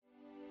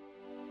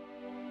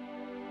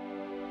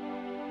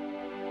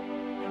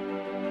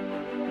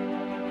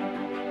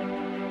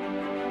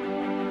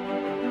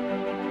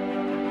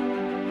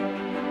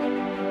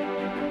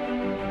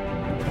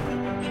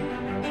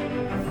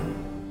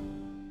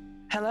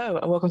Hello,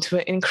 and welcome to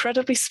an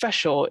incredibly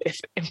special, if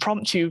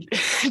impromptu,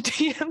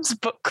 DM's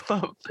Book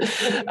Club,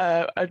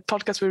 a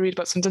podcast where we read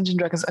about some Dungeons &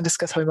 Dragons and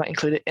discuss how we might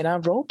include it in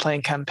our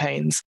role-playing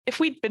campaigns. If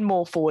we'd been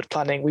more forward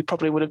planning, we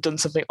probably would have done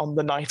something on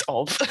the night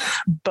of,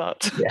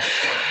 but yeah,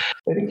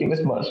 I think it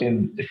was much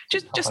in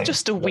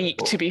just a week,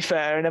 to be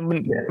fair. And then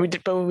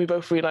when we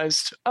both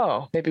realised,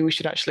 oh, maybe we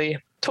should actually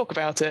talk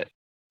about it.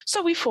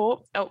 So we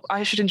thought,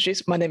 I should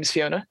introduce, my name is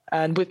Fiona,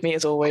 and with me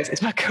as always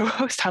is my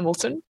co-host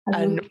Hamilton,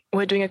 and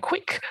we're doing a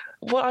quick,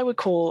 what I would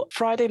call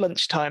Friday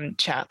lunchtime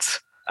chat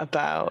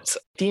about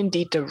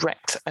D&D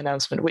Direct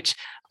announcement, which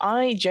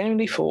I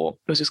genuinely thought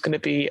was just going to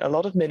be a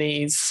lot of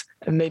minis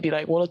and maybe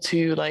like one or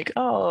two like,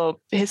 oh,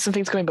 here's some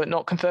things coming but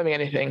not confirming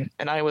anything,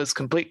 and I was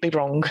completely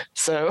wrong.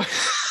 So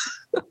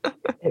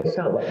it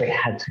felt like they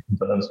had to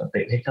confirm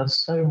something. They've done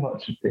so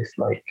much of this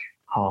like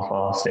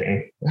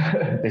half-arsing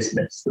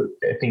business that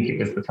I think it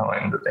was the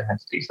time that they had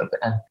to do something.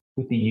 And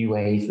with the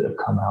UAs that have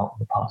come out in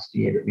the past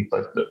year that we've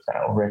both looked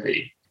at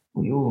already,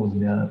 we all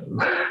know.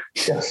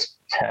 Just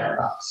tell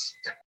us.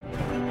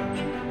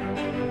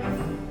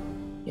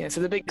 Yeah, so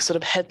the big sort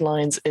of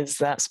headlines is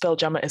that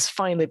Spelljammer has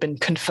finally been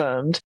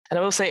confirmed. And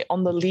I will say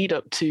on the lead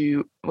up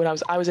to when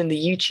I was in the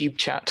YouTube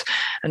chat,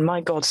 and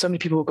my God, so many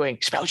people were going,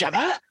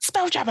 Spelljammer?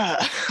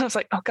 Spelljammer! I was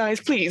like, oh guys,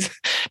 please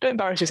don't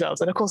embarrass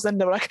yourselves. And of course then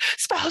they were like,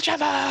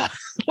 Spelljammer!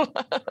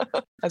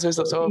 As a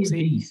result, so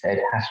obviously he said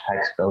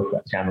hashtag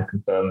Spelljammer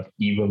confirmed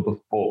even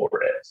before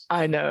it.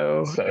 I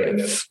know. So it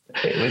was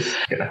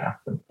going to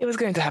happen. It was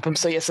going to happen.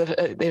 So yes,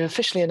 they've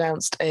officially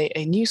announced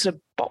a new sort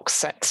of box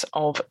set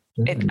of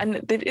it,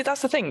 and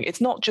that's the thing.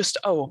 It's not just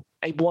a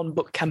one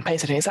book campaign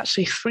setting. It's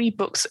actually 3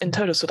 books in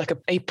total. So like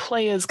a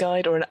player's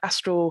guide or an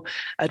astral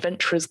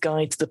adventurer's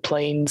guide to the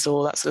planes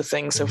or that sort of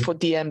thing. So for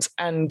DMs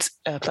and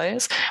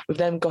players, we've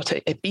then got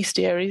a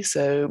bestiary,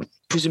 so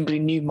presumably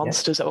new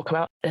monsters that will come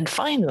out, and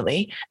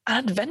finally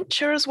an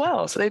adventure as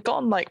well. So they've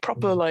gotten like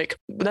proper like,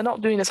 they're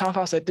not doing this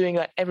half-assed. They're doing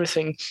like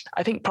everything.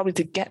 I think probably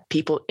to get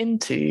people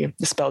into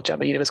the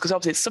Spelljammer universe, because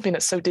obviously it's something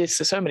that's so dear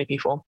to so many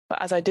people.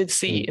 But as I did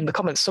see in the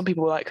comments, some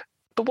people were like,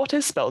 but what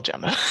is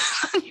Spelljammer?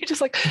 You're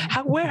just like,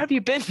 where have you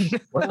been?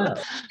 Well,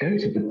 go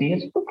to the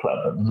DnD Book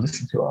Club and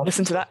listen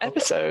to that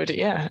episode.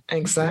 Yeah,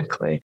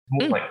 exactly.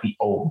 More like the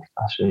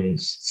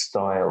old-fashioned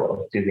style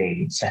of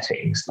doing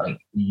settings, like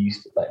you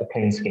used to, like the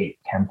Planescape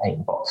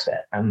campaign box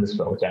set and the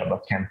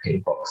Spelljammer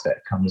campaign box set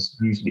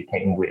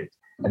came with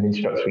an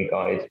introductory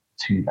guide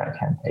to that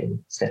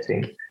campaign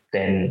setting,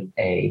 then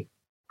a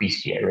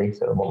bestiary,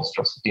 so a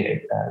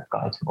monstrosity,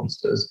 guide to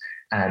monsters,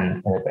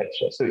 and an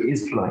adventure. So it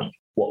is like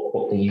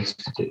what they used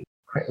to do.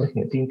 Correct,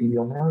 looking at D&D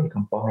Beyond now, you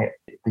can buy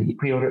it. The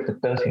pre-order it for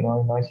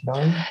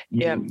 $39.99.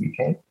 Yeah,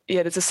 UK.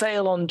 Yeah, there's a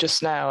sale on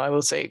just now. I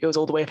will say it goes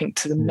all the way, I think,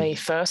 to the May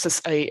 1st.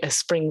 It's a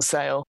spring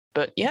sale.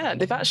 But yeah,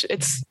 they've actually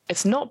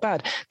it's not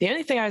bad. The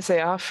only thing I say,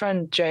 our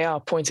friend JR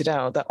pointed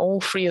out that all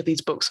 3 of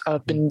these books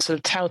have been sort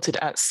of touted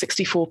at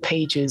 64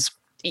 pages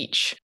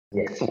each.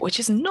 Yes. Which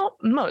is not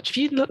much. If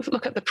you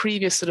look at the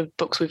previous sort of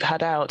books we've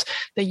had out,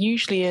 they're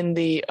usually in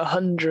the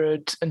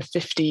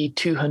 150,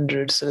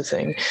 200 sort of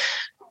thing.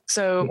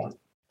 So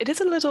it is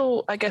a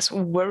little, I guess,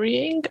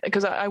 worrying,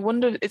 because I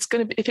wonder if it's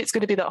going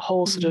to be that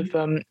whole sort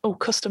of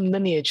custom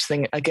lineage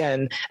thing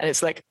again, and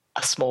it's like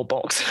a small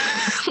box.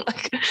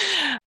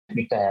 To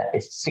be fair,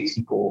 it's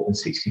 64 and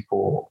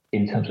 64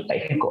 in terms of,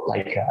 like, you've got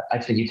like,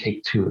 I'd say you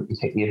take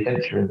the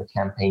adventure and the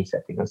campaign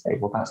setting and say,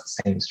 well, that's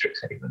the same as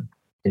Strixhaven.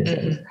 In a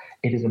sense.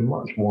 It is a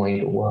much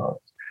wider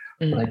world,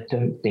 but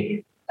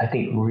I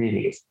think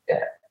really it's,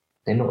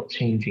 they're not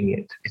changing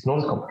it. It's not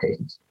as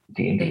complicated as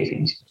D&D as it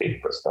used to be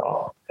for a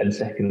start. And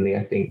secondly,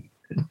 I think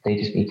they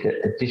just need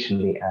to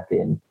additionally add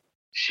in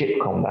ship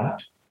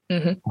combat,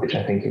 which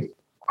I think is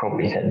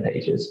probably 10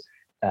 pages,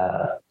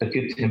 a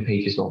good 10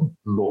 pages on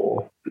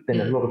lore, but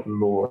then a lot of the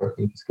lore I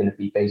think is going to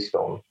be based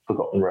on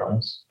Forgotten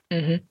Realms,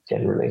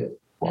 generally,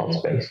 Wild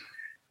Space,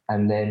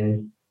 and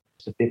then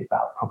a bit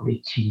about probably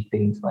key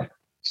things like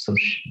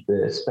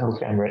the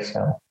Spelljammer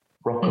itself,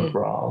 Rock of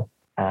Ra,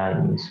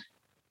 and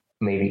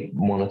maybe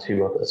 1 or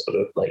 2 other sort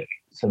of like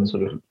some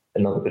sort of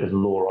another bit of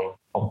lore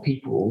on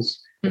peoples,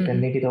 but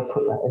then maybe they'll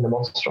put that in the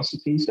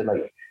monstrosity. So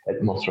like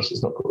monstrous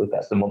is not called,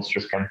 that's the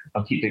monstrous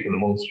I keep thinking the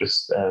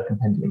monstrous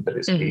compendium, but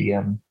it's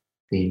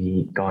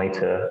the guide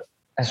to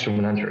Astral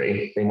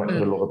Menagerie. They might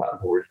put a lot of that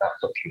lore in that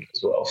document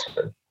as well.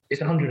 So it's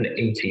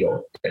 180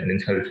 odd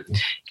in total.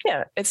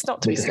 Yeah, it's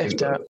not to be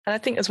sniffed at. And I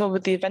think as well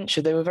with the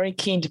adventure, they were very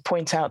keen to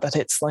point out that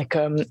it's like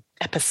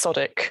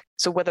episodic.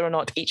 So whether or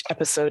not each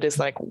episode is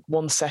like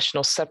one session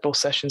or several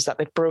sessions, that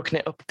they've broken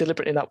it up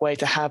deliberately in that way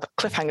to have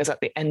cliffhangers at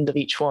the end of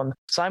each one.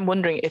 So I'm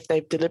wondering if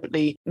they've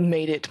deliberately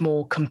made it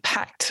more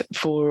compact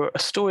for a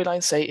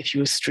storyline, say if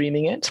you were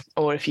streaming it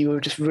or if you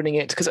were just running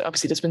it, because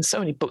obviously there's been so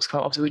many books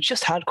come out. Obviously we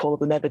just had Call of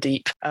the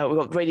Neverdeep. We've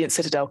got Radiant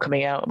Citadel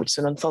coming out, which is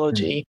an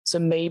anthology. So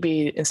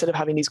maybe instead of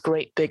having these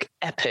great big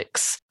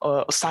epics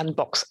or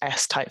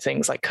sandbox-esque type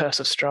things like Curse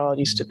of Strahd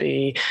used to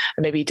be,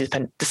 and maybe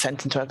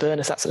Descent into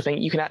Avernus, that sort of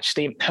thing, you can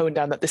actually hone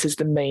down that this is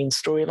the main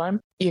storyline.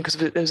 Because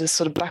there was this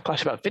sort of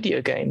backlash about video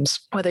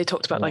games where they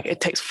talked about like it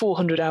takes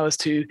 400 hours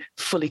to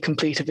fully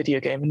complete a video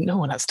game, and no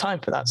one has time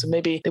for that. So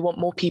maybe they want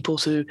more people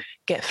to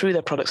get through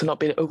their products and not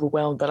be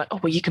overwhelmed by like, oh,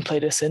 well, you can play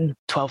this in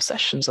 12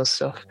 sessions and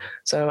stuff.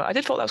 So I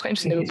did thought that was quite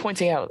interesting. They were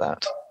pointing out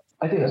that.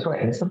 I think that's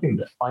right, and it's something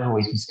that I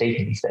always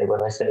mistakenly say when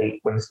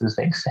instead of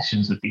saying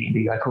sessions of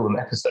D&D, I call them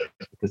episodes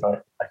because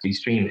I do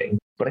streaming.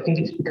 But I think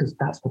it's because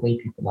that's the way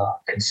people are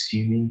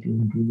consuming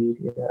D&D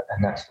media,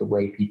 and that's the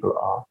way people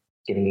are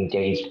getting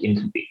engaged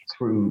into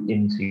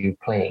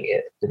playing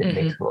it, that it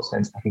makes a lot of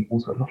sense. I think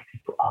also a lot of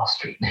people are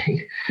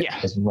streaming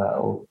as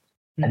well.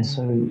 And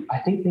so I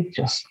think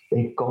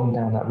they've gone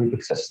down that route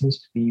because that seems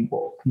to be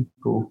what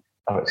people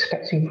are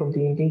expecting from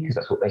D&D, because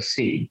that's what they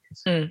see.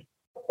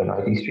 When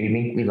I do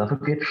streaming, we love a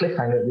good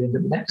cliffhanger at the end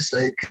of an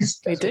episode because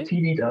that's what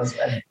TV does,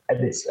 and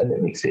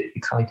it makes it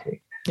exciting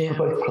for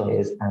both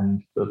players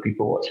and for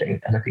people watching.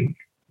 And I think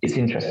it's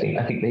interesting.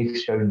 I think they've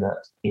shown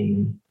that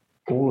in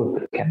all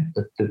of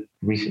the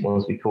recent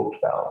ones we talked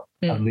about,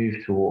 a move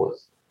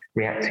towards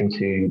reacting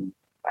to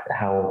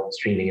how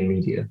streaming and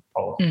media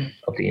of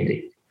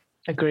D&D.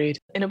 Agreed.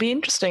 And it'll be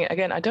interesting.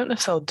 Again, I don't know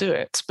if they'll do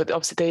it, but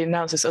obviously they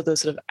announced this other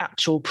sort of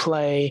actual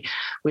play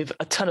with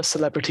a ton of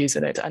celebrities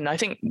in it. And I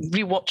think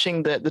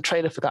rewatching the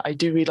trailer for that, I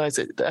do realize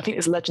that I think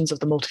it's Legends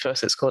of the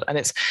Multiverse it's called. And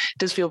it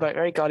does feel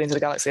very Guardians of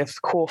the Galaxy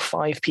of core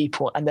 5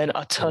 people and then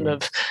a ton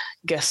of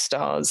guest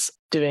stars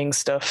doing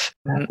stuff.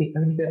 The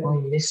only bit I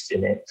missed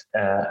in it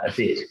a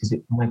bit because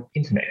my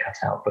internet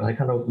cut out, but I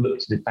kind of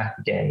looked at it back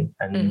again.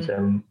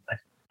 And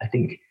I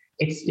think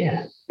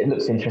it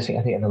looks interesting.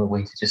 I think another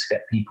way to just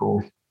get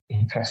people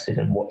interested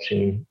in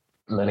watching,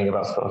 learning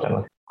about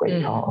Spelljammer.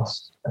 Great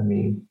cast. I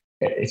mean,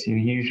 it's your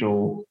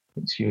usual,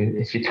 it's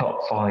your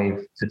top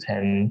 5 to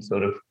 10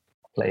 sort of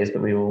players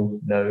that we all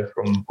know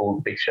from all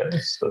the big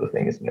shows, sort of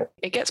thing, isn't it?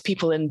 It gets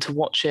people in to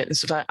watch it and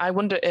stuff. I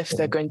wonder if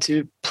they're going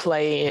to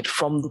play it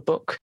from the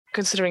book,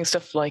 considering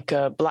stuff like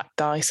Black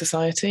Die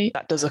Society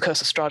that does a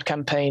Curse of Strahd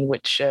campaign,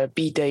 which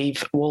B.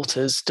 Dave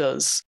Walters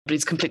does, but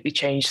he's completely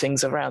changed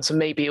things around. So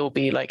maybe it'll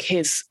be like,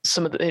 here's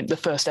some of the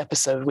first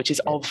episode, which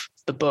is of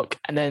the book,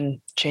 and then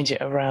change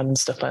it around and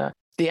stuff like that.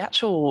 The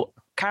actual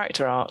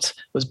character art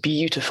was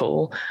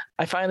beautiful.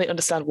 I finally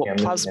understand what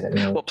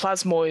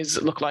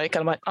plasmoids look like,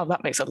 and I'm like, oh,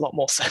 that makes a lot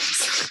more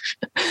sense.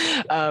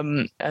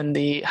 And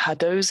the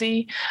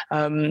Hadozi,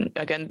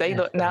 again,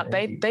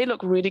 they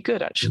look really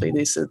good actually.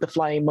 These are the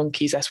flying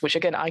monkeys, which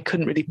again I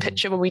couldn't really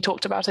picture when we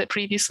talked about it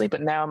previously,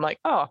 but now I'm like,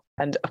 oh.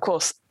 And of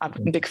course, I'm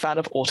a big fan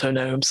of auto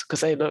gnomes because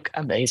they look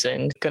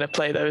amazing. Gonna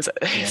play those at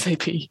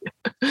ASAP.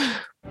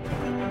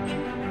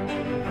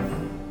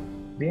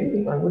 The only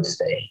thing I would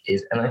say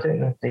is, and I don't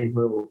know if they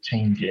will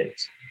change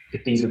it,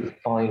 if these are the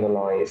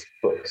finalised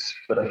books,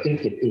 but I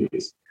think it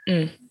is.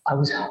 I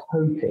was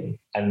hoping,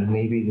 and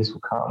maybe this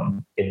will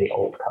come in the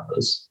old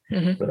covers,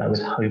 but I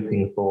was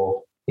hoping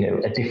for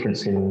a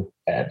difference in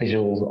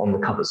visuals on the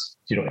covers.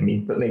 Do you know what I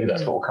mean? But maybe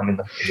that's what will come in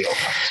the old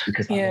covers,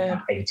 because I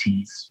want that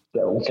 80s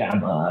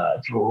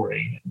Spelljammer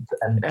drawing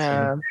and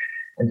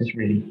just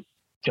really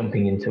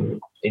jumping into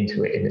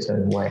it in its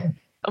own way.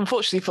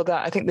 Unfortunately for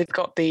that, I think they've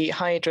got the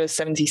Hydra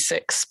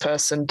 76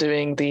 person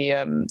doing the,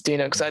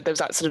 because there was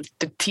that sort of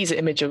the teaser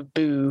image of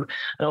Boo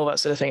and all that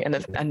sort of thing.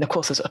 And of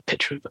course, there's a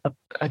picture of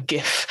a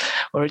GIF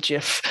or a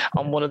GIF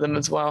on one of them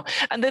as well.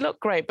 And they look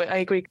great, but I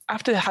agree,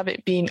 after have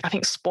it been, I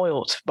think,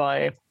 spoilt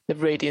by the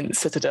Radiant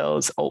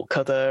Citadel's alt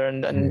cover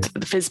and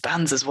the Fizz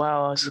bands as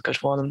well, which is a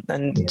good one.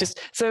 And just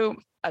so,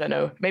 I don't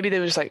know, maybe they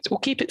were just like, we'll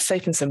keep it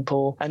safe and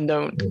simple and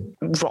don't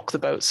rock the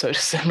boat, so to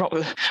say, rock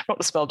the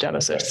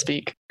Spelljammer, so to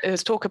speak.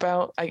 There's talk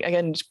about,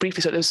 again, just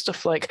briefly, so there's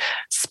stuff like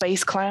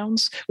space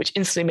clowns, which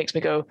instantly makes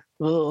me go,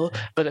 ugh,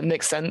 but it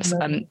makes sense.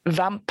 And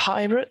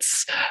vampire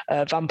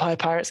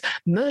pirates,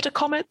 murder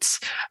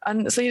comets.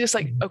 And so you're just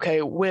like,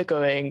 okay, we're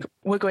going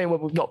where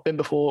we've not been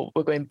before.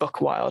 We're going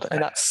buck wild.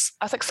 And that's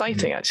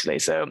exciting, actually.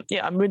 So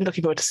yeah, I'm really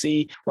looking forward to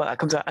see what that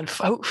comes out. And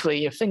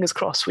hopefully, fingers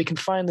crossed, we can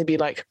finally be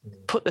like,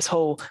 put this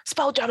whole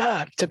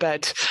Spelljammer to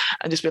bed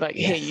and just be like,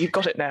 here, you've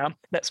got it now.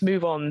 Let's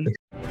move on.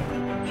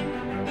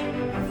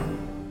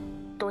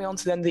 Going on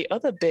to then the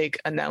other big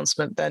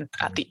announcement then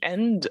at the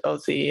end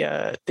of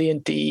the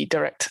D&D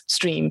Direct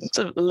stream,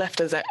 sort of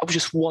left as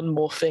just one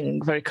more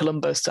thing, very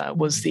Columbo style,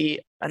 was the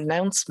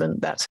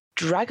announcement that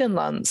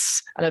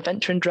Dragonlance, an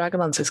adventure in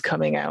Dragonlance, is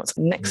coming out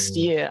next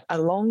year,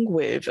 along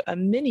with a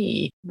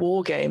mini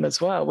war game as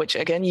well, which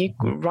again, you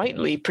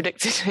rightly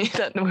predicted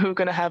that we were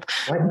going to have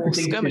more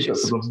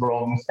skirmishes. The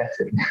wrong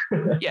setting.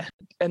 Yeah.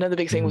 Another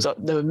big thing was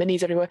that there were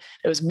minis everywhere.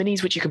 There was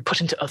minis which you could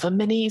put into other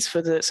minis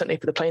certainly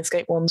for the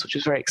Planescape ones, which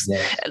was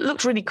it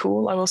looked really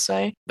cool, I will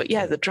say. But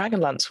yeah, the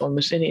Dragonlance one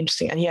was really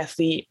interesting. And yes,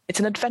 it's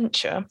an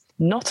adventure,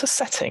 not a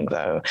setting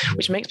though,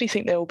 which makes me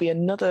think there will be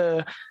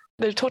another.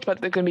 They've talked about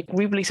there are going to be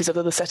re-releases of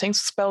other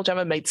settings.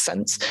 Spelljammer made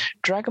sense.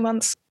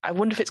 Dragonlance, I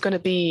wonder if it's going to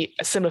be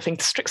a similar thing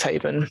to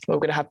Strixhaven, where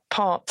we're going to have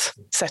part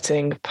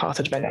setting, part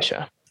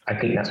adventure. I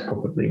think that's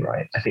probably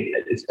right. I think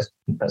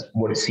that's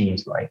what it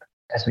seems like.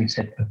 As we've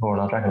said before on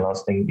our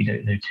Dragonlance thing, we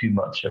don't know too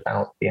much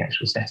about the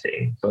actual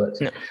setting, but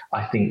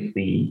I think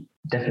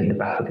definitely the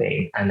battle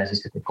game, and as you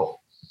said, they've got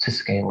to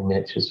scale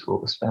miniatures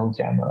for the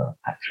Spelljammer,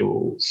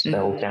 actual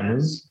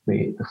Spelljammers,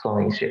 the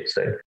flying ships.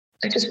 So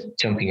they're just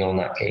jumping on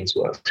that Games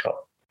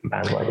Workshop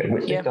bandwagon,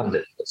 which they've done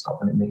it for stuff,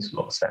 and it makes a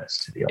lot of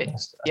sense, to be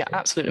honest.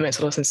 Absolutely makes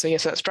a lot of sense. So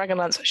so that's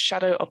Dragonlance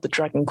Shadow of the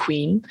Dragon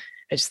Queen,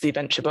 which is the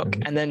adventure book,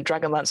 and then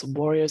Dragonlance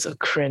Warriors of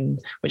Krynn,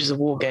 which is a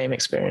war game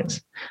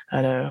experience.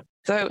 I know.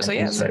 So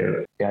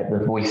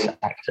the voice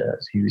actor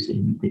who's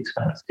in The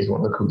Expanse is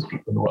one of the coolest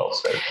people in the world.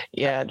 So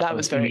that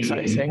was very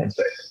exciting.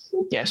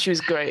 Yeah, she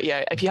was great.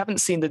 Yeah, if you haven't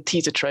seen the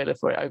teaser trailer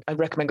for it, I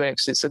recommend going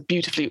because it's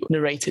beautifully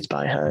narrated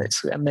by her.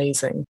 It's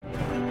amazing.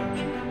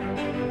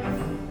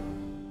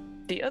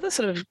 The other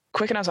sort of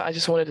quick announcement I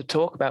just wanted to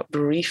talk about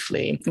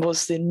briefly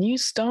was the new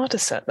starter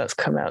set that's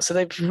come out. So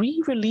they're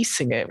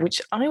re-releasing it,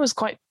 which I was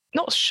quite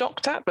not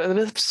shocked at, but a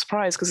bit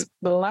surprised because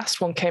the last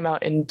one came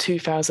out in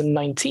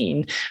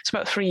 2019. It's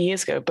about 3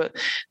 years ago. But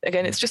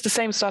again, it's just the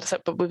same starter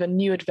set, but with a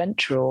new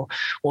adventure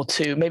or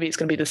two. Maybe it's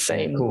going to be the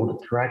same. It's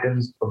called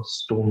Dragons of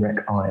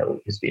Stormwreck Isle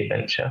is the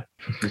adventure.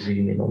 If you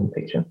zoom in on the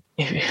picture.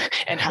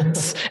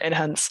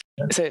 Enhance.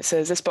 So it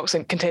says this box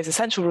contains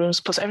essential rooms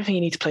plus everything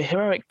you need to play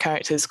heroic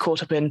characters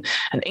caught up in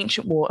an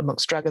ancient war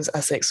amongst dragons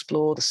as they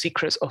explore the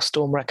secrets of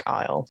Stormwreck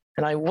Isle.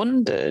 And I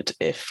wondered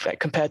if,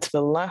 compared to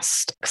the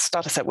last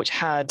starter set, which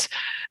had,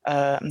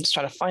 I'm just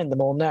trying to find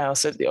them all now.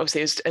 So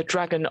obviously it was a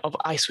Dragon of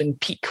Icewind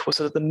Peak was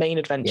sort of the main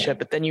adventure,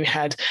 but then you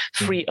had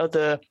 3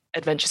 other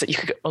adventures that you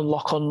could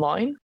unlock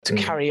online to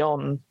carry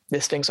on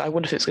this thing. So I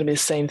wonder if it's going to be the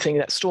same thing,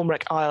 that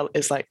Stormwreck Isle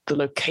is like the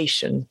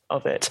location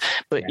of it,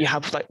 but you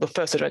have like the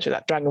first adventure,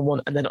 that Dragon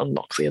one, and then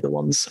unlock the other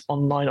ones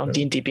online on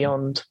D&D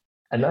Beyond.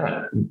 And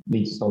that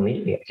leads us on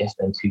neatly, I guess,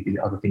 then to the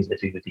other things they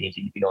do with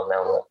D&D Beyond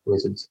now that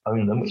Wizards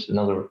own them, which is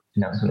another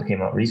announcement that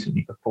came out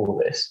recently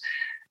before this,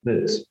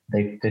 that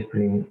they're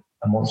putting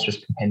a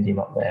monstrous compendium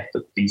up there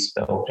for these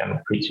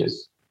Spelljammer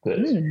creatures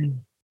that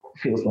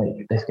feels like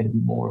there's going to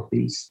be more of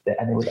these,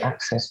 and there was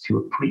access to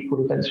a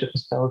prequel adventure for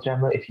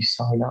Spelljammer if you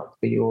sign up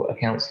for your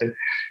account. So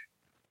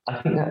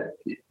I think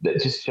that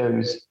just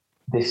shows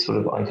this sort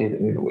of idea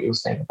that what you're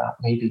saying about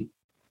maybe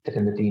that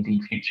in the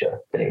D&D future,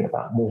 thinking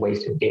about more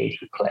ways to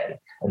engage with play.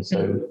 And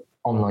so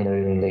online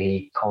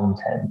only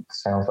content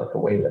sounds like a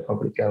way they're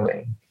probably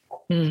going.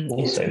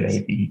 Also,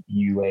 maybe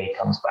UA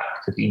comes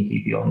back to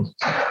D&D Beyond.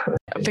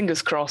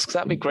 Fingers crossed, because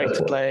that'd be great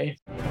to play.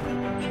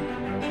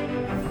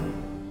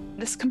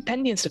 This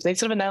compendium stuff, they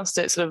sort of announced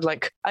it sort of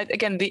like,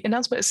 again, the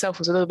announcement itself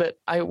was a little bit,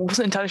 I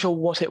wasn't entirely sure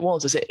what it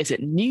was. Is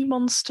it new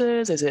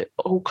monsters? Is it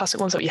all classic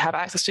ones that you have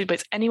access to? But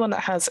it's anyone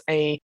that has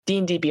a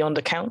D&D Beyond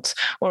account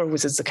or a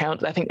Wizards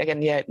account. I think, again,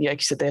 like you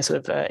said, they're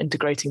sort of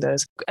integrating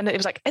those. And it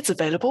was like, it's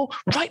available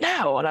right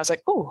now. And I was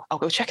like, oh, I'll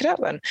go check it out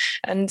then.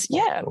 And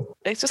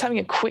it's just having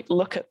a quick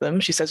look at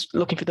them. She says,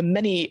 looking for the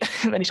many,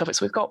 many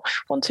topics. We've got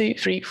 1, 2,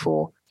 3,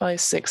 4, 5,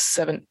 6,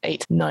 7,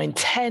 8, 9,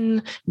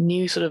 10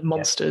 new sort of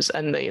monsters,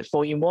 and the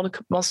Volume 1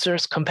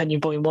 Monsters,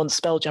 Compendium Volume 1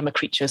 Spelljammer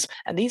creatures.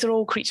 And these are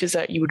all creatures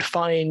that you would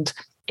find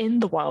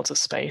in the wilds of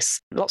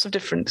space. Lots of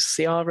different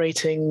CR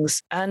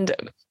ratings, and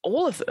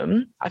all of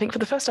them, I think for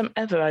the first time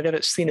ever I've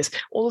ever seen this,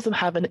 all of them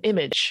have an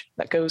image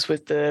that goes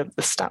with the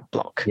stat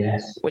block,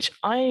 which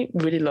I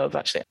really love,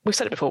 actually. We've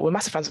said it before, we're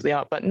massive fans of the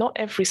art, but not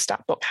every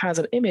stat block has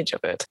an image of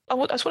it.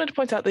 I just wanted to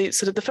point out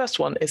the first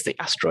one is the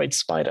asteroid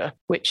spider,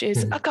 which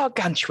is a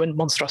gargantuan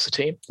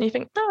monstrosity. And you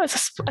think, no,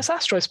 it's an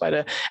asteroid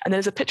spider. And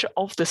there's a picture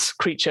of this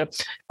creature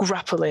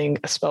grappling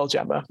a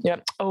spelljammer.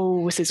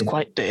 Oh, this is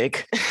quite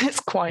big.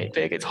 It's quite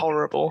big. It's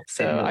horrible.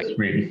 So it's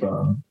really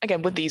fun.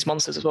 Again, with these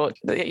monsters as well,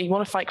 you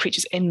want to fight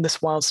creatures in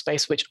this wild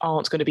space which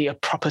aren't going to be a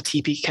proper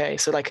TPK.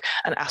 So like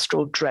an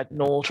astral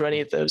dreadnought or any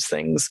of those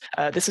things.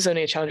 This is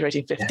only a challenge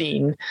rating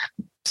 15.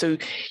 So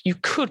you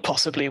could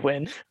possibly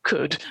win,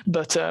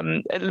 but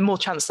more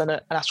chance than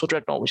an astral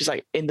dreadnought, which is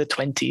like in the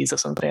 20s or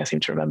something, I seem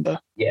to remember.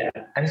 Yeah,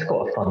 and it's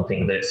got a fun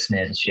thing that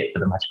snares a ship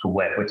with a magical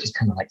web, which is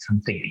kind of like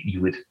something that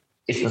you would,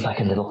 it's just like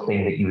a little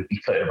thing that you would be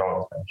floating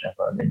around on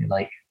Spelljammer, and then you're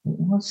like,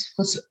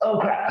 what's oh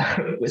crap,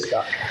 we're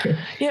stuck.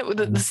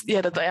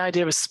 The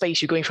idea of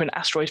space, you're going through an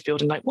asteroid field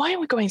and like, why are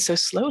we going so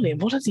slowly?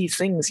 And what are these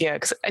things?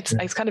 Because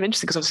it's kind of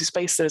interesting because obviously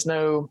space, there's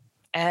no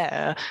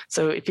air,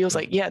 so it feels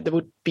like there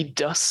would be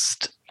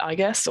dust, I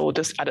guess, or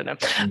just I don't know.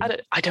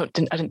 I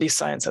didn't do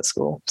science at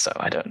school, so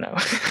I don't know.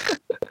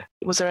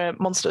 Was there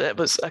a monster that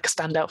was like a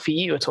standout for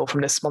you at all from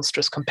this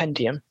monstrous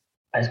compendium?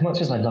 As much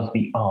as I love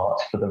the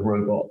art for the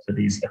robot for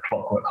these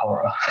Clockwork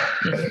Horror,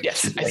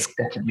 yes, it's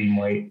definitely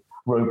my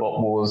Robot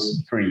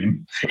Wars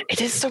dream.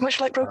 It is so much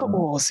like Robot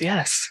Wars,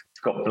 yes. It's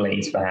got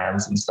blades for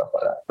hands and stuff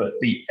like that. But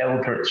the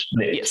Eldritch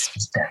Lich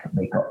has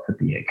definitely got to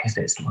be it, because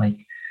it's like,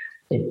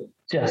 it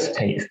just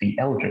takes the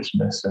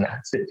eldritchness and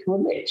adds it to a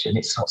lich, and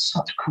it's got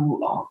such cool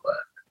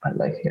artwork. I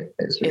like it.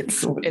 Really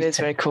cool. It is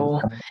very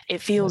cool.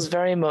 It feels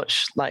very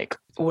much like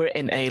we're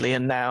in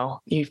Alien now.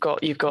 You've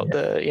got the you got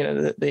the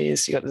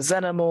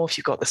xenomorph,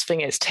 you've got this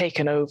thing. It's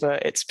taken over.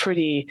 It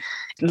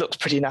looks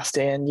pretty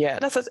nasty, and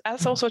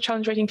that's also a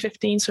challenge rating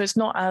 15. So it's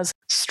not as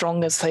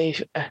strong as say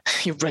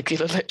your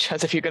regular lich,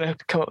 as if you're going to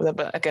come up with it.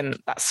 But again,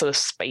 that sort of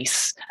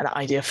space and that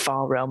idea of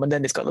far realm, and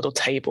then it's got a little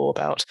table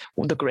about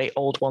the great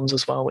old ones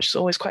as well, which is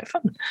always quite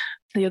fun.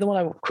 The other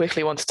one I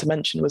quickly wanted to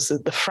mention was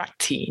the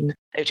Fractine,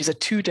 which is a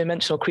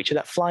 2-dimensional creature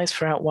that flies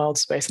throughout wild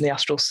space in the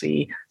astral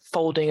sea,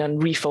 folding and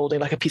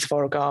refolding like a piece of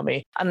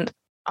origami. And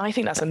I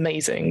think that's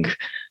amazing.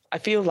 I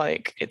feel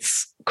like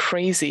it's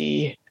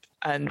crazy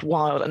and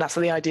wild. And that's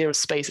the idea of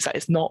space, is that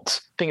it's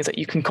not things that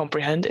you can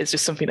comprehend. It's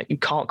just something that you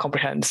can't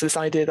comprehend. So this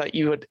idea that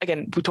you would,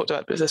 again, we talked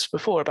about this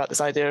before, about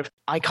this idea of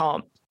I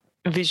can't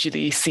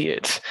visually see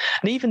it,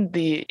 and even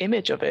the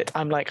image of it,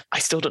 I'm like, I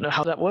still don't know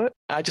how that worked.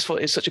 I just thought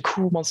it was such a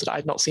cool monster that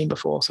I'd not seen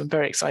before, so I'm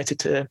very excited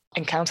to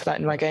encounter that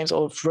in my games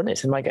or run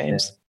it in my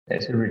games.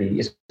 It's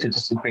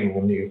just bringing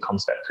a new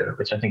concept to it,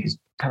 which I think is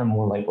kind of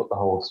more like what the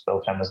whole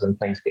Spelljammers and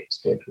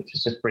Planescapes did, which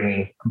is just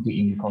bringing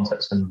completely new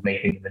concepts and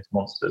making them into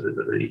monsters in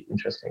a really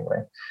interesting way.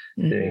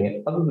 Doing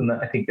it. Other than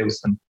that, I think there was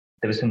some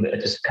that are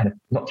just kind of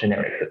not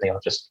generic, but they are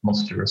just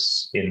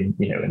monstrous in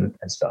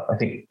and stuff. I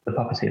think the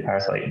puppeteer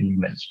parasite you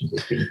mentioned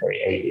has been very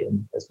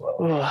alien as well.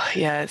 Oh,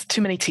 yeah, it's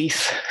too many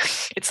teeth.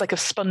 It's like a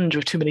sponge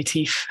with too many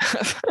teeth.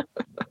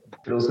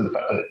 But also the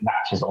fact that it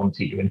latches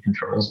onto you and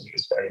controls you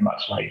is very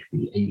much like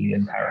the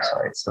alien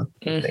parasites of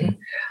the thing.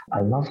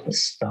 I love the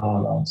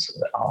Star Lancer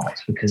art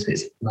because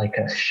it's like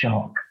a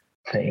shark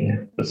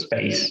thing for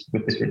space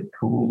with this really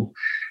cool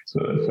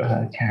sort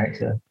of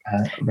character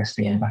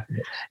resting on the back of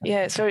it.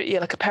 Yeah, it's very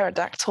like a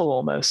pterodactyl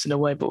almost in a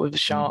way, but with a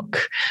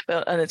shark.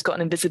 And it's got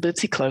an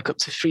invisibility cloak up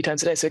to 3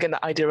 times a day. So again,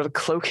 that idea of a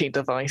cloaking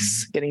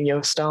device, getting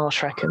your Star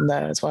Trek in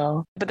there as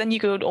well. But then you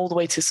go all the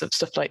way to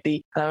stuff like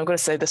the, I'm going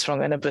to say this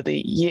wrong, I know, but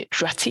the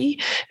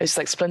Yitrati, it's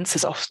like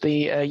splinters off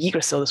the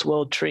Yggdrasil, this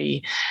world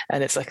tree,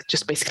 and it's like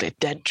just basically a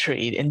dead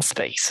tree in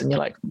space. And you're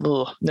like,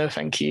 oh, no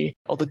thank you.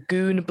 Or the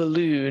Goon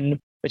Balloon,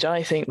 which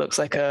I think looks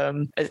like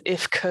as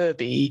if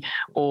Kirby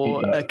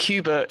or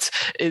Cubert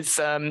is,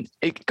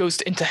 it goes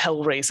into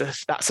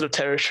Hellraiser, that sort of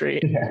territory.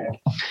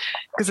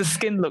 Because the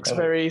skin looks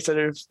very sort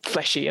of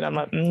fleshy, and I'm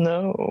like,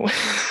 no.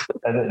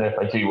 I don't know if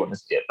I do want to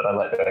see it, but I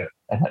like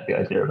the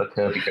idea of a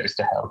Kirby goes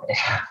to hell.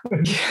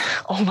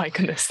 Oh my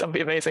goodness, that'd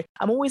be amazing.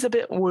 I'm always a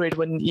bit worried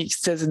when it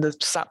says in the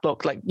stat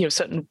block, like,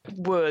 certain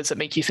words that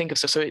make you think of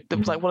stuff. So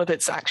like one of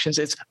its actions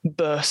is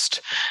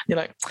burst. You're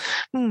like,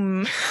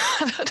 I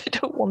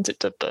don't want it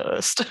to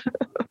burst. I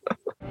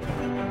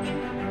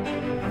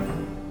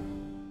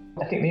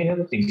think the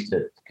other things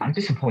that kind of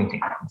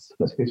disappointing ones,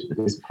 let's go to the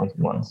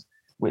disappointing ones,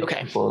 which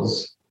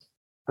was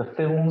the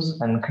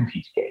films and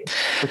computer games,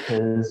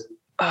 because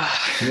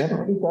we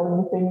haven't really done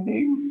anything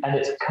new, and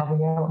it's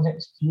coming out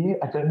next year.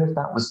 I don't know if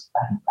that was,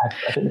 I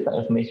don't know if that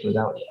information was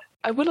out yet.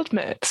 I will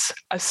admit,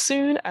 as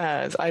soon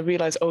as I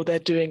realized, they're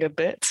doing a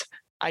bit,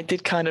 I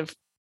did kind of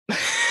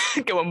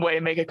go away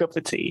and make a cup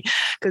of tea,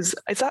 because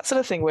it's that sort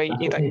of thing where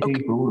you're like,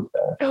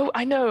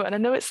 I know, and I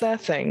know it's their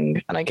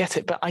thing, and I get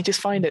it, but I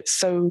just find it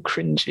so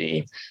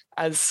cringy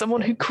as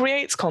someone who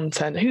creates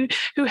content, who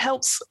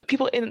helps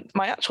people in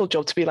my actual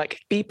job to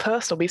be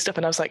personal, be stuff,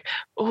 and I was like,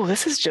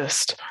 this is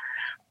just.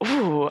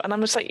 Ooh, and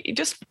I'm just like,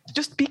 just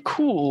be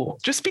cool,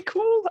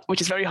 which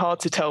is very hard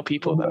to tell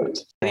people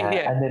that.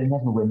 And then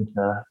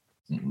Neverwinter.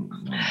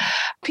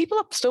 People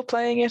are still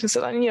playing it, and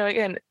so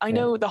again, I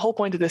know the whole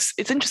point of this.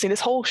 It's interesting. This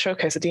whole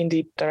showcase, the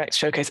D&D Direct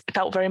showcase, it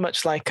felt very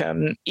much like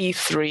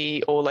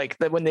E3 or like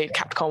when they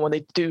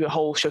do a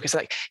whole showcase.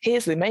 Like,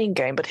 here's the main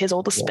game, but here's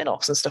all the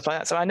spin-offs and stuff like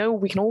that. So I know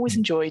we can always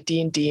enjoy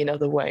D&D in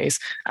other ways.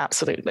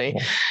 Absolutely.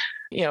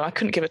 I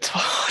couldn't give a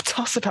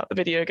toss about the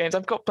video games.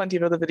 I've got plenty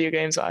of other video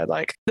games that I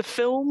like. The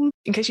film,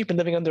 in case you've been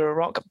living under a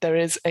rock, there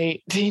is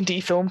a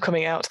D&D film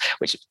coming out,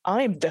 which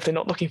I'm definitely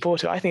not looking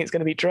forward to. I think it's going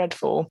to be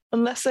dreadful.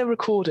 Unless they're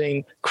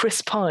recording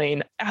Chris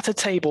Pine at a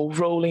table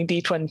rolling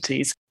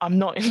D20s, I'm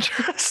not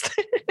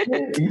interested.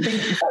 Do you think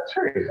is that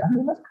true? I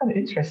mean, that's kind of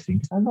interesting,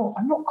 because I'm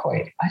not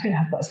quite, I don't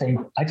have that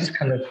same, I just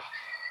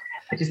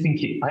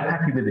think I'm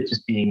happy with it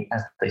just being,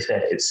 as they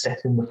said, it's set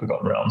in the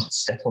Forgotten Realms,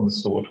 it's set on the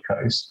Sword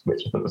Coast,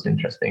 which I thought was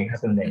interesting. It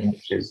has a name,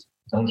 which is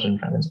Dungeons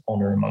 & Dragons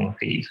Honor Among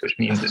Thieves, which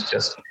means it's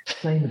just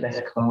playing the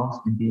best class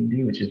in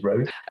D&D, which is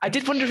Rogue. I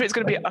did wonder if it's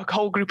going to be a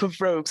whole group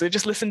of rogues. They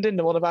just listened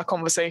into one of our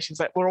conversations,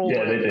 like, we're all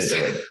rogues. They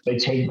did. They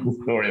changed the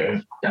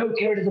story. Don't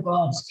get rid of the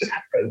bards, just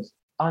have rogues.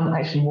 I'm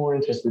actually more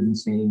interested in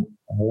seeing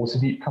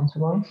Waterdeep come to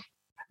life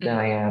than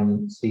I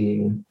am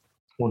seeing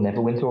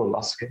Neverwinter or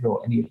Luskan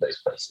or any of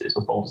those places,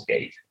 or Baldur's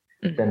Gate.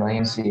 Then I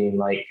am seeing,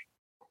 like,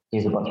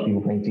 here's a bunch of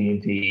people playing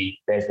D&D,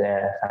 there's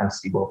their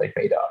fantasy world they've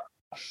made up,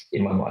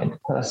 in my mind,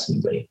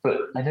 personally.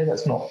 But I know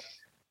that's not,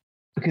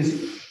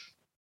 because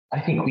I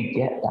think we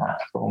get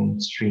that from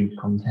streamed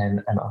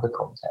content and other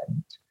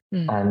content,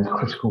 and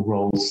Critical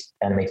Role's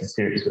animated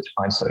series, which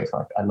I'm so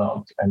excited, I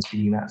loved, and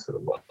seeing that sort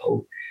of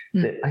world,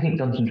 that I think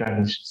Dungeons &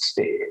 Dragons should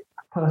stick,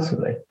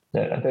 personally.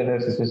 I don't know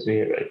if this is supposed to be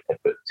it, but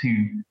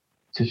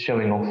to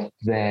showing off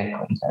their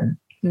content.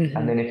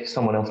 And then if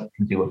someone else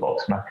can do a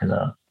Vox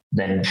Machina,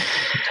 then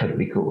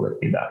totally cool, let's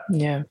do that.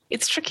 Yeah,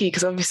 it's tricky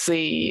because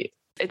obviously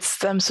it's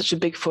them such a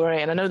big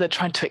foray, and I know they're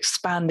trying to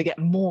expand to get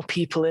more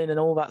people in and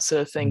all that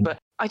sort of thing, but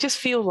I just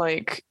feel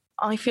like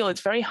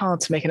it's very hard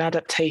to make an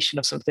adaptation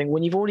of something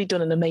when you've already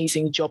done an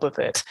amazing job of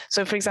it.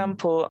 So, for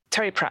example,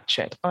 Terry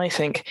Pratchett, I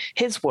think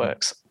his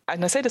works,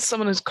 and I say this as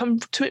someone who's come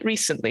to it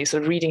recently,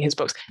 sort of reading his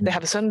books, they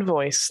have a certain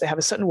voice, they have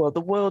a certain world.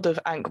 The world of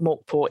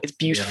Ankh-Morpork is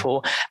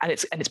beautiful, and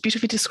it's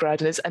beautifully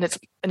described, and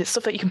it's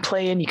stuff that you can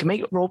play in. You can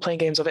make role-playing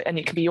games of it, and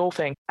it can be your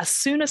thing. As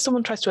soon as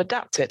someone tries to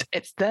adapt it,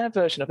 it's their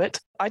version of it.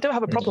 I don't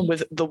have a problem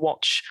with the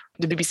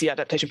BBC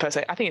adaptation per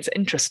se. I think it's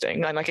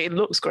interesting and like it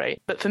looks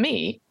great, but for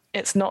me,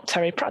 it's not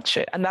Terry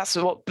Pratchett. And that's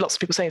what lots of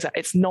people say, is that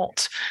it's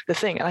not the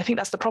thing. And I think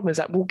that's the problem, is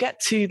that we'll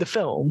get to the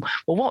film,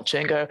 we'll watch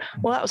it and go,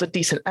 well, that was a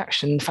decent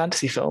action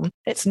fantasy film.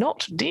 It's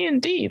not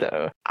D&D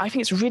though. I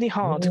think it's really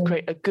hard to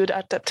create a good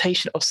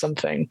adaptation of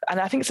something. And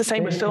I think it's the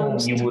same with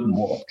films. You wouldn't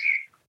watch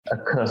a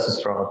Curse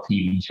of Strahd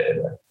TV show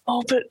though.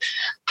 Oh, but...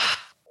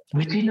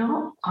 Would you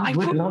not? I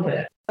would love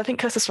it. I think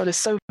Curse of Strahd is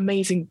so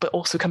amazing, but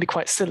also can be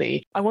quite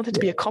silly. I wanted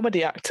to be a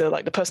comedy actor,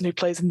 like the person who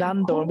plays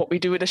Nandor and What We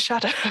Do in the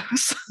Shadows.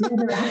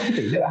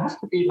 It has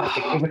to be.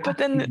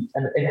 And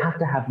it has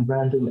to have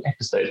random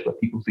episodes where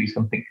people do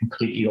something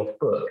completely off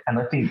book. And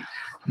I think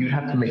you'd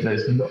have to make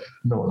those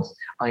nods.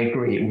 I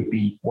agree, it would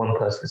be one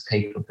person's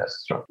take on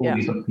Curse of Strahd. All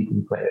these other people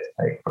who play it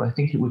take. But I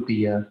think it would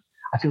be.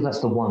 I feel that's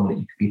the one that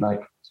you could be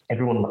like,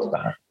 everyone loves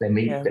that.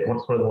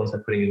 That's one of the ones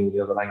they're putting in all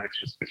the other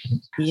languages, which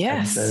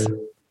is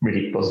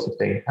really positive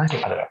thing. I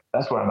don't know.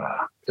 That's where I'm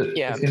at.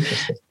 It's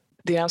interesting.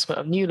 The announcement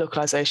of new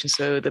localization.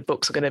 So the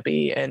books are going to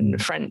be in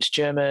French,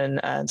 German,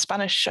 and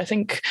Spanish, I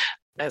think.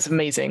 That's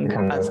amazing.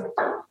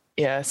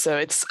 So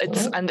it's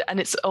and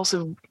it's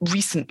also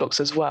recent books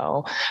as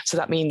well. So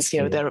that means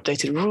their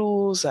updated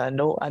rules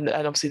and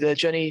obviously the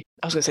journey.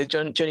 I was going to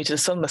say Journey to the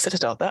Sunless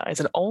Citadel. That is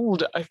an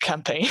old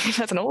campaign.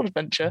 That's an old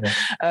adventure.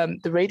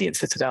 The Radiant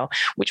Citadel,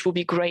 which will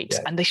be great.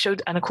 And they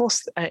showed, and of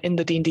course in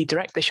the D&D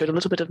Direct, they showed a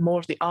little bit of more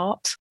of the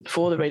art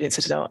for the Radiant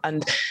Citadel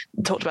and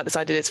talked about this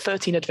idea. It's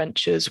 13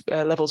 adventures,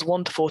 levels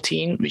 1 to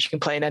 14, which you can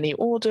play in any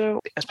order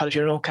as part of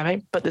your normal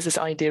campaign. But there's this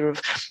idea of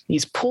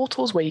these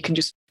portals where you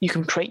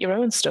can create your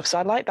own stuff. So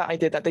I like that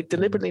idea that they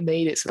deliberately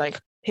made it so like,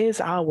 here's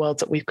our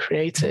worlds that we've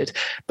created,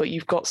 but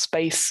you've got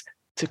space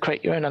to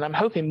create your own. And I'm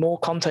hoping more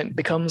content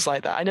becomes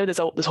like that. I know there's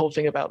this whole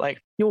thing about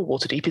like your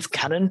Waterdeep is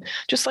canon,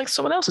 just like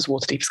someone else's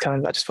Waterdeep is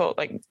canon. I just felt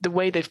like the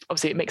way they've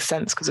obviously, it makes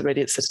sense because the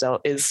Radiant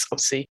Citadel is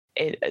obviously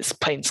it's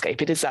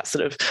Planescape. It is that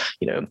sort of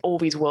all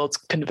these worlds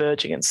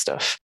converging and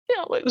stuff.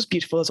 It was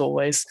beautiful as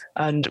always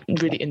and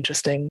really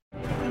interesting.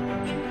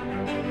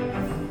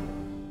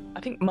 I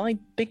think my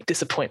big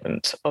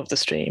disappointment of the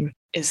stream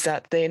is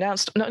that they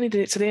announced,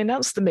 they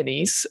announced the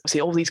minis, obviously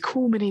all these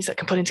cool minis that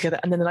can put in together,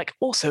 and then they're like,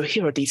 also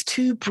here are these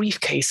 2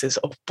 briefcases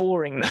of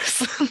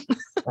boringness.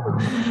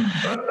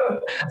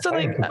 So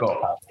I forgot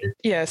about it.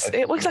 Yes,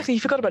 exactly, you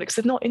forgot about it because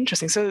they're not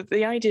interesting. So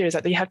the idea is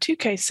that you have 2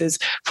 cases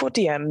for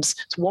DMs.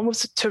 So one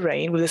was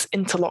terrain with this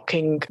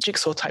interlocking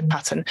jigsaw type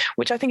pattern,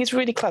 which I think is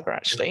really clever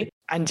actually.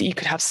 And you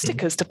could have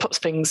stickers to put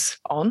things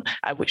on,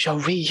 which are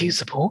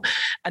reusable.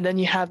 And then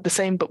you have the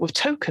same, but with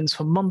tokens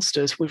for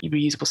monsters with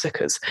reusable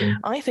stickers.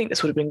 I think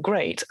this would have been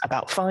great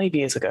about 5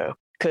 years ago.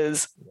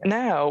 Because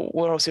now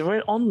we're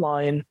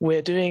online,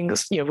 we're doing,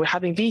 we're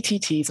having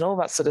VTTs and all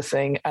that sort of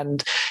thing.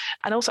 And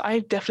also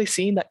I've definitely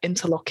seen that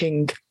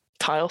interlocking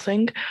tile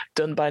thing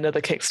done by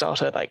another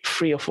Kickstarter like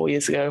 3 or 4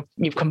 years ago.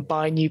 You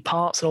combine new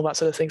parts and all that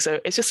sort of thing.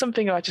 So it's just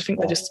something I just think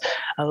they're just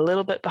a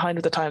little bit behind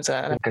with the times.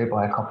 Go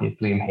buy a copy of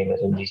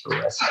Gloomhaven and use all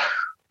this.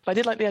 I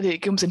did like the idea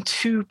it comes in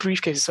 2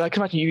 briefcases. So I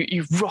can imagine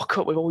you rock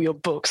up with all your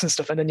books and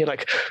stuff, and then you're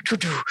like,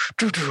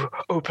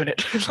 open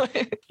it.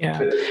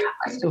 But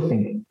I still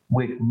think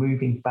we're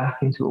moving back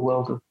into a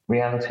world of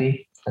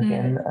reality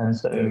again. And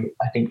so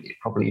I think it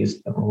probably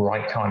is the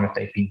right time if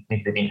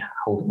they've been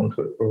holding on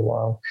to it for a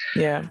while.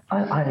 Yeah.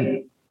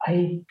 I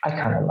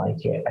kind of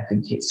like it. I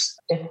think it's,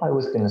 if I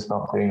was going to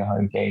start doing a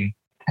home game,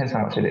 depends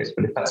how much it is,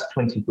 but if that's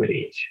 20 quid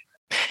each,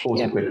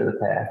 40 quid for the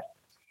pair,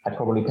 I'd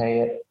probably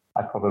pay it.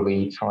 I'd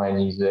probably try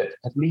and use it,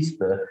 at least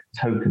the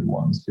token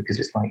ones, because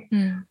it's like,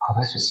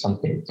 that's just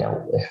something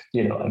dealt with.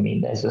 You know what I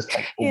mean? There's just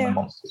like all my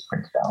monsters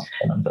printed out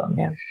and I'm done.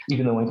 Yeah.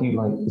 Even though I do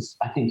like this,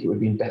 I think it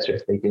would be better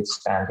if they did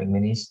standing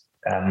minis,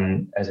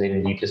 as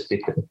in you just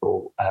did the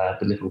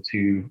little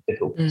 2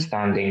 little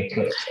standing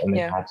clips. And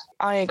had.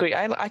 I agree.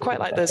 I quite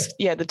like those.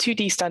 Yeah, the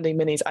 2D standing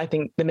minis. I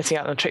think they're missing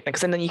out on a trick there,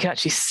 because then you can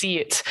actually see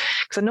it.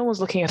 Because no one's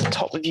looking at a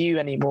top view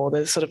anymore.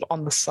 They're sort of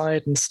on the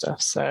side and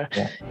stuff. So.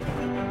 Yeah.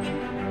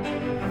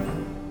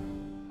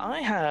 I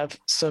have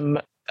some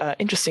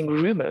interesting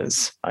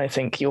rumors. I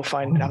think you'll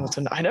find,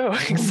 Hamilton. I know,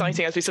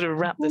 exciting as we sort of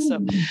wrap this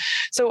up.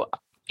 So,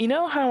 you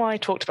know how I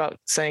talked about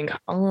saying,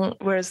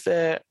 where's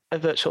a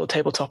virtual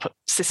tabletop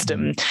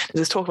system? There's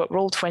this talk about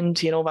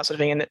Roll20 and all that sort of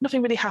thing, and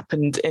nothing really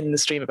happened in the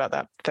stream about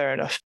that. Fair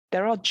enough.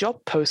 There are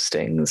job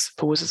postings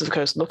for Wizards of the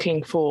Coast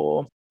looking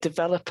for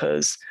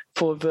developers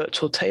for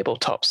virtual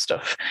tabletop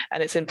stuff.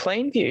 And it's in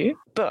plain view,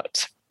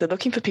 but they're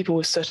looking for people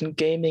with certain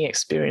gaming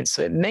experience.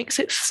 So it makes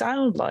it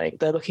sound like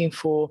they're looking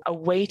for a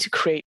way to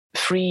create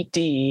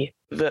 3D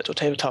virtual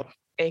tabletop,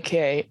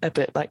 aka a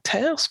bit like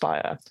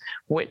Tailspire,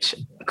 which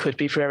could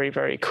be very,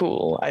 very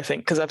cool, I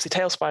think, because obviously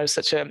Tailspire is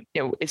such a,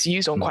 it's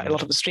used on quite a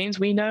lot of the streams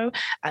we know,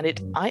 and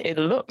it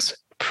looks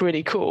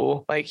pretty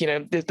cool. Like,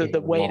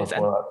 the way it is.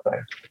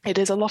 It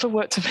is a lot of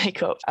work to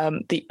make up.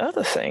 The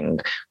other thing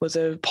was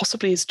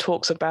possibly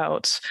talks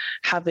about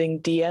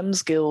having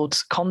DMs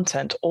Guild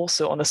content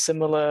also on a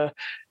similar,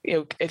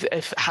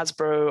 if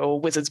Hasbro or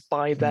Wizards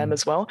buy them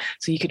as well.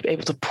 So you could be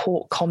able to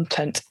port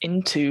content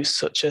into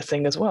such a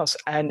thing as well.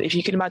 And if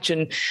you can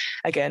imagine,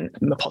 again,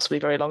 possibly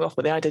very long off,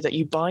 but the idea that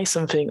you buy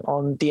something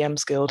on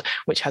DMs Guild,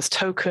 which has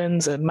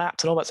tokens and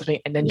maps and all that sort of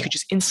thing, and then you could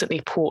just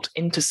instantly port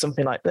into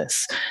something like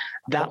this.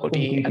 That would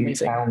be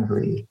amazing.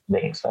 Foundry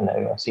links. I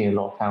know I've seen a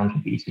lot of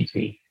Foundry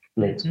BTT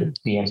links with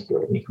DMs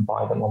Guild, and you can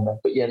buy them on there.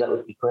 But yeah, that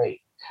would be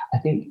great. I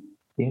think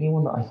the only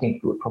one that I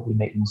think would probably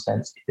make more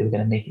sense if they were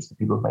going to make it so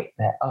people make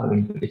their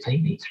own, but if they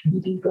make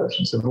 3D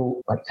versions of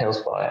all, like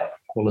Tailspire,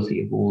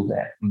 quality of all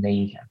their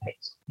main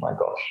campaigns. My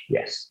gosh,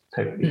 yes,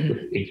 totally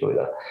would enjoy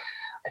that.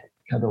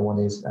 The other one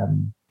is, have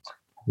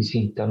you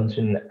seen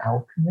Dungeon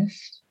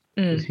Alchemist?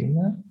 Have you seen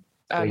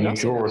that? So you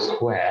draw a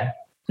square,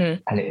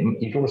 and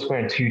you draw a square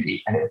in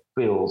 2D, and it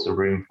builds a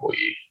room for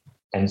you.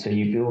 And so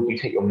you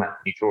take your map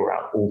and you draw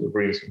out all the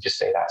rooms and just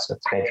say that's a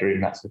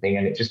bedroom, that's the thing,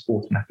 and it just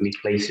automatically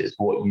places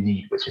what you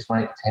need, which is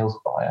like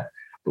Tailspire,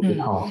 but with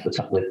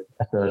with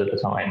a third of the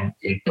time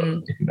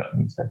input, if you know what I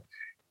mean. So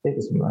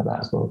maybe something like that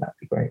as well, that'd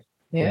be great.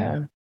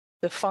 Yeah.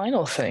 The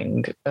final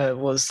thing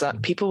was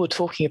that people were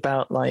talking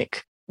about,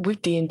 like,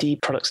 with D&D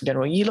products in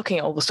general, you're looking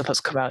at all the stuff that's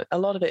come out. A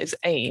lot of it is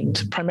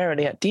aimed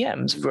primarily at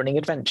DMs running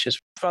adventures,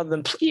 rather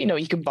than,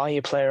 you can buy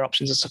your player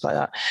options and stuff like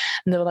that.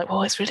 And they were like,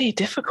 well, it's really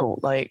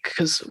difficult, like,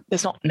 because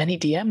there's not many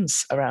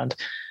DMs around.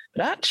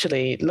 But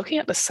actually, looking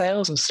at the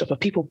sales and stuff of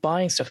people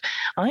buying stuff,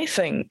 I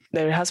think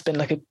there has been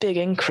like a big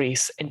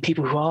increase in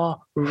people who are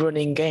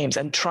running games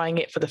and trying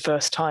it for the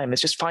first time.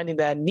 It's just finding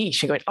their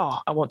niche and going, oh,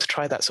 I want to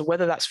try that. So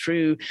whether that's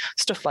through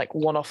stuff like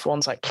one-off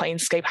ones like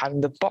Planescape,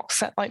 having the box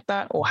set like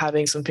that, or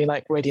having something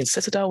like Radiant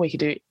Citadel where you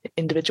can do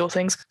individual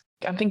things,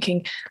 I'm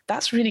thinking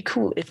that's really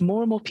cool. If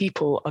more and more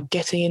people are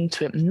getting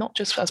into it, not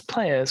just as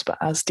players, but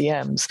as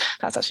DMs,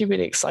 that's actually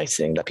really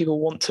exciting that people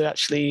want to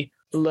actually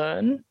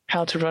learn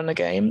how to run a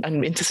game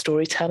and into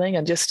storytelling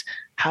and just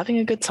having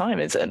a good time.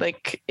 It's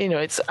like,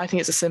 I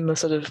think it's a similar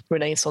sort of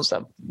renaissance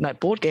that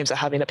like board games are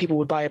having, that people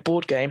would buy a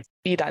board game,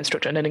 be that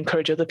instructor, and then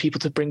encourage other people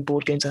to bring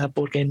board games and have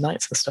board game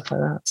nights and stuff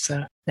like that.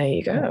 So there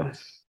you go. Yeah.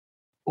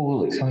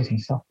 All exciting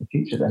stuff for the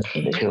future then.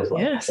 It feels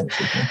like. Yes.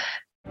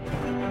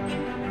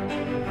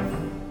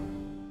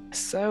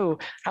 So,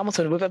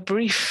 Hamilton, with a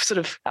brief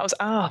that was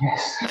our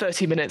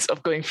 30 minutes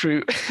of going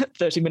through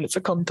 30 minutes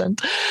of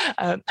content.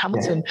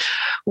 Hamilton,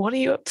 what are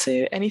you up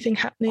to? Anything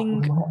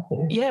happening?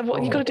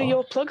 You've got to do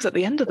your plugs at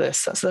the end of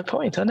this. That's the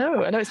point. I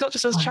know. It's not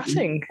just us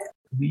chatting.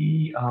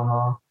 We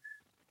are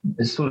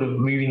sort of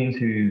moving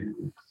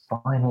into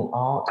final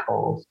arc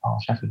of our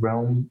Shattered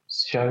Realm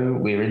show.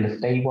 We're in the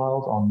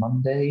Feywild on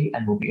Monday,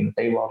 and we'll be in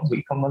the Feywild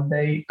week on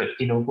Monday, but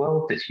in a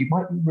world that you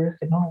might be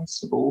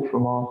recognizable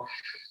from our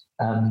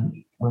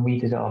when we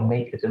did our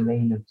Make a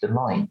Domain of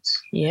Delight.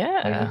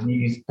 Yeah. And we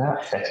used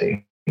that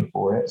setting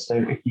for it. So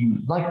if you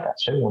like that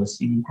show, want to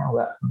see how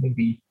that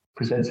maybe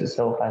presents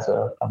itself as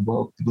a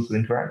world people to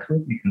interact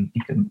with, you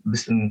can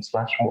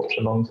listen/watch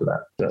along to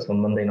that. So that's on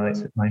Monday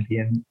nights at 9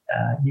 p.m.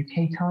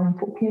 UK time,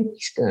 4 p.m.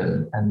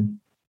 Eastern, and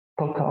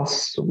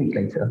podcasts a week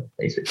later,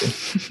 basically.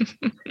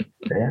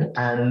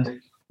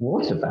 And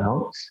what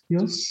about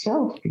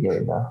yourself,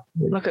 Fiona?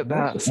 Look at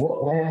that.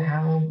 What, where,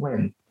 how,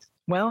 when?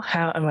 Well,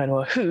 how and when?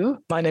 Well,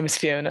 who? My name is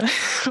Fiona.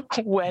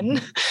 When?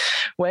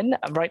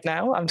 Right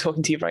now. I'm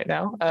talking to you right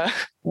now.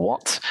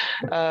 What?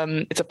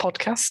 It's a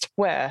podcast.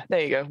 Where?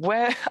 There you go.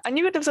 Where? I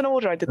knew there was an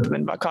order I did them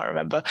in, but I can't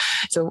remember.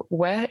 So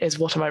where is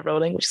What Am I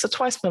Rolling, which is a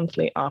twice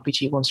monthly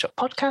RPG one-shot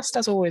podcast.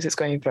 As always, it's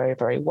going very,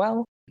 very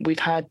well. We've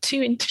had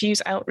 2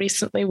 interviews out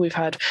recently. We've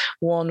had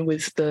one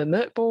with the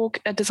Merkborg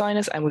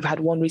designers, and we've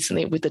had one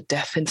recently with the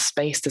Death in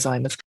Space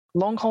designers.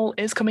 Long Haul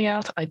is coming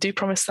out. I do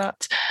promise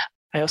that.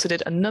 I also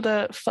did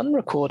another fun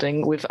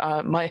recording with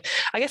my,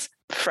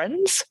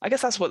 friends. I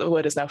guess that's what the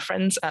word is now.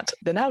 Friends at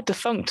the now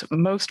defunct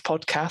Most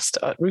podcast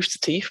at Rooster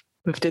Teeth.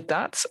 We did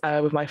that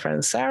with my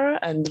friend Sarah,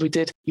 and we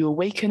did You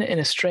Awaken in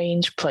a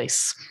Strange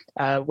Place,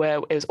 where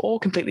it was all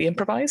completely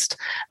improvised.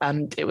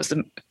 And it was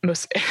the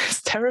most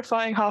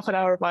terrifying half an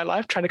hour of my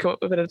life trying to come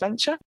up with an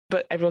adventure,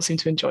 but everyone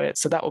seemed to enjoy it.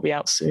 So that will be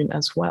out soon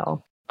as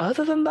well.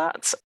 Other than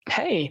that,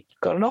 hey,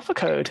 got an offer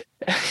code.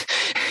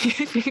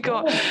 You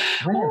got...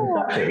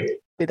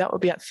 That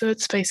would be at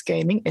Third Space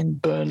Gaming in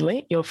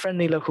Burnley, your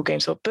friendly local game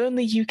store.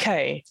 Burnley,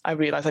 UK. I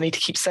realise I need to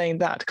keep saying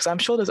that because I'm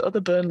sure there's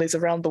other Burnleys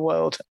around the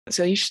world.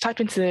 So you should type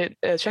into,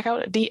 check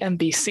out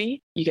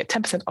DMBC you get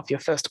 10% off your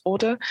first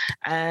order,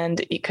 and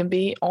it can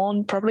be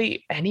on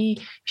probably any,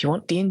 if you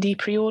want D&D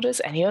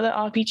pre-orders, any other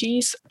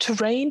RPGs,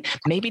 Terrain,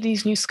 maybe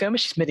these new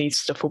Skirmishes mini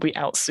stuff will be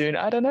out soon.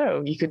 I don't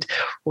know. You could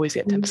always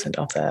get 10%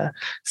 off there.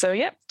 So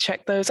yeah,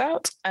 check those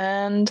out.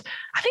 And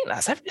I think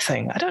that's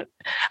everything. I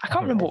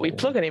can't remember what we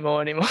plug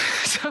anymore.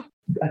 So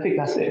I think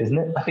that's it, isn't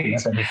it? I think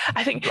that's everything.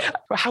 I think,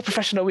 how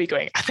professional are we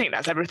going? I think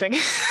that's everything.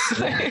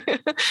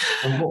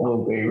 And what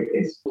we'll do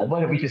is, why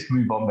don't we just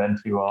move on then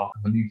to our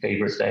new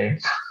favourite saying?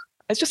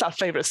 It's just our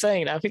favourite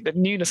saying now. I think the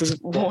newness has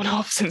worn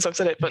off since I've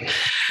said it, but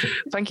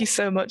thank you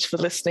so much for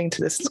listening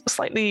to this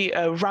slightly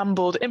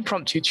rambled,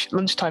 impromptu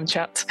lunchtime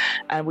chat,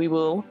 and we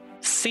will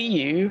see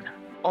you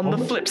on the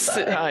flip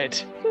side.